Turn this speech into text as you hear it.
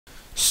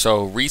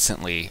So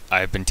recently,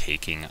 I've been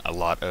taking a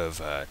lot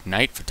of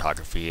night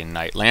photography and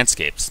night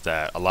landscapes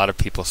that a lot of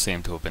people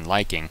seem to have been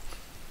liking.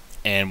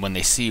 And when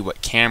they see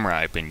what camera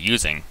I've been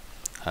using,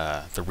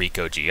 the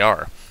Ricoh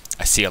GR,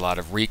 I see a lot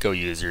of Ricoh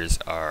users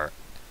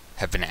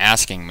have been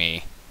asking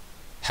me,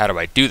 how do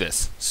I do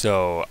this?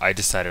 So I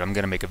decided I'm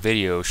going to make a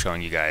video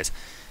showing you guys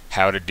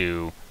how to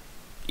do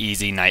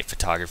easy night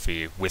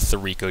photography with the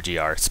Ricoh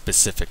GR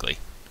specifically.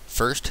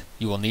 First,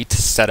 you will need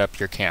to set up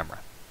your camera.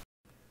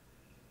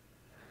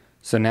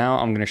 So now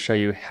I'm going to show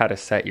you how to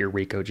set your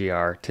Ricoh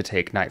GR to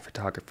take night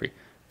photography.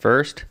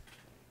 First,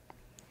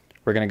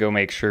 we're going to go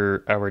make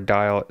sure our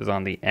dial is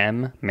on the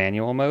M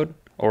manual mode,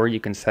 or you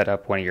can set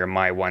up one of your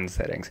My One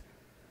settings.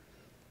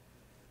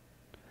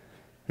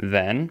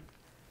 Then,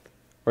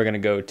 we're going to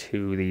go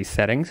to the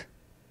settings,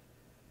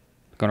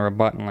 go to our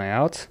button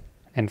layouts,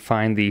 and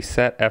find the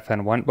Set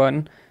FN1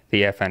 button,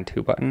 the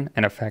FN2 button,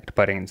 and Effect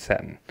button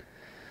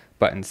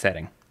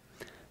setting.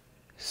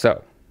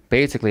 So,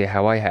 basically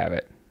how I have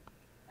it,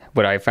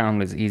 what I found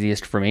was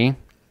easiest for me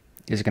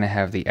is going to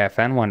have the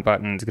FN1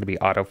 button is going to be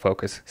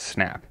autofocus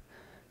snap.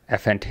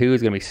 FN2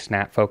 is going to be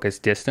snap focus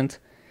distance,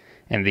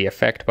 and the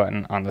effect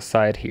button on the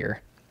side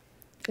here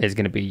is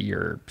going to be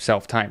your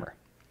self timer.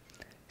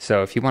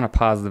 So if you want to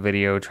pause the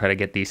video, try to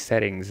get these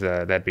settings,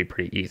 that'd be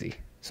pretty easy.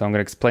 So I'm going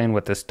to explain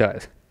what this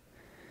does.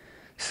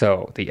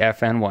 So the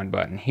FN1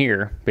 button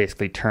here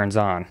basically turns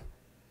on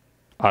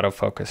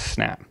autofocus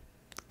snap.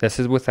 This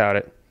is without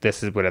it,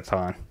 this is what it's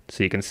on.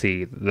 So you can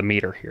see the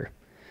meter here.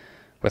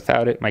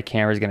 Without it, my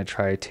camera is going to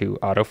try to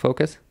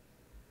autofocus.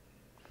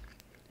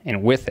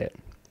 And with it,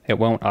 it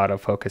won't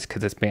autofocus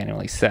because it's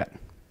manually set.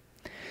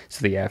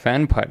 So the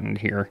FN button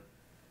here,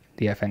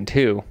 the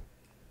FN2,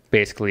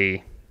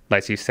 basically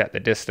lets you set the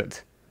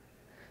distance.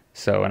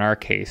 So in our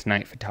case,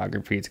 night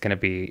photography, it's going to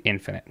be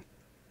infinite.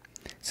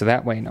 So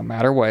that way, no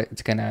matter what,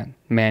 it's going to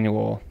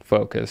manual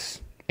focus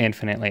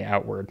infinitely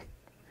outward,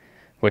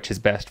 which is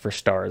best for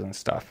stars and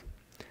stuff.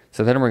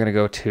 So then we're going to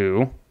go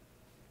to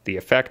the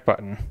effect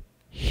button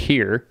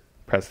here,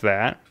 press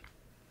that,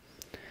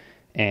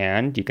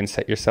 and you can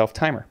set your self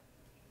timer.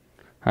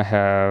 I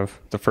have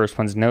the first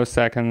one's no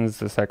seconds,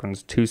 the second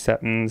one's 2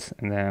 seconds,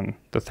 and then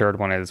the third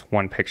one is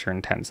 1 picture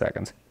in 10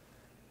 seconds.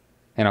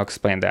 And I'll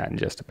explain that in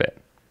just a bit.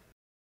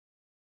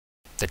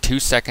 The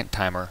 2-second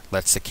timer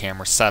lets the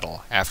camera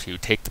settle after you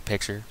take the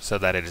picture so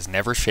that it is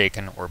never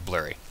shaken or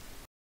blurry.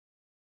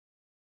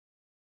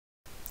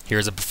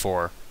 Here's a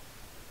before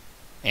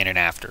and an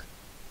after.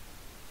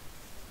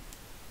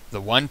 The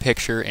 1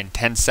 picture in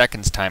 10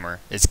 seconds timer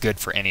is good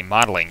for any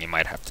modeling you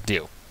might have to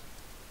do,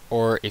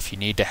 or if you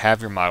need to have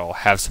your model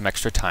have some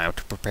extra time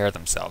to prepare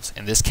themselves.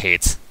 In this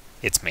case,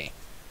 it's me.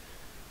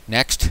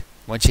 Next,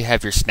 once you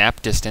have your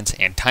snap distance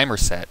and timer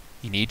set,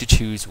 you need to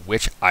choose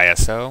which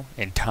ISO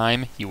and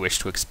time you wish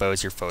to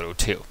expose your photo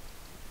to.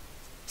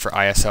 For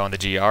ISO on the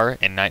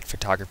GR and night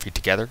photography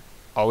together,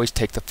 always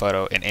take the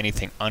photo in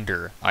anything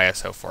under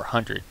ISO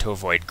 400 to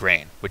avoid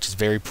grain, which is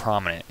very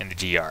prominent in the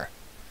GR.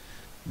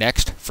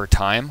 Next, for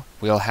time,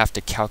 we'll have to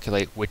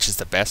calculate which is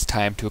the best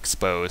time to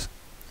expose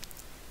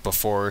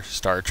before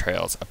star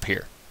trails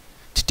appear.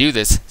 To do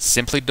this,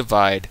 simply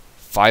divide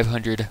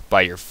 500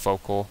 by your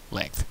focal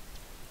length.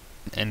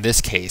 In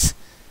this case,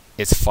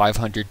 it's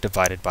 500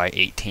 divided by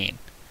 18,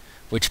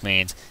 which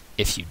means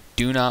if you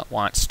do not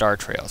want star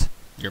trails,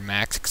 your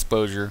max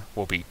exposure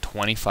will be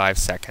 25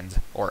 seconds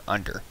or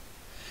under.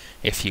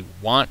 If you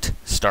want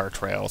star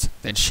trails,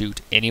 then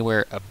shoot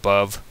anywhere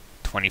above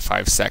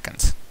 25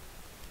 seconds.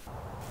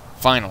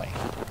 Finally,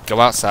 go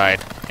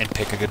outside and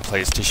pick a good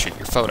place to shoot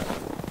your photo.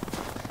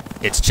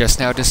 It's just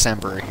now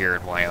December here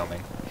in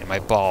Wyoming, and my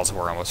balls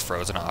were almost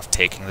frozen off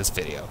taking this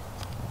video.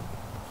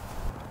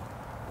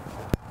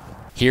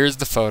 Here's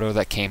the photo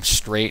that came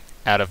straight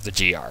out of the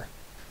GR.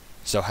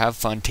 So have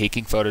fun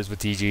taking photos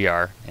with the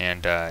GR,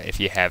 and if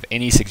you have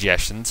any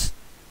suggestions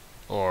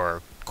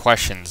or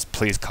questions,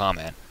 please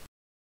comment.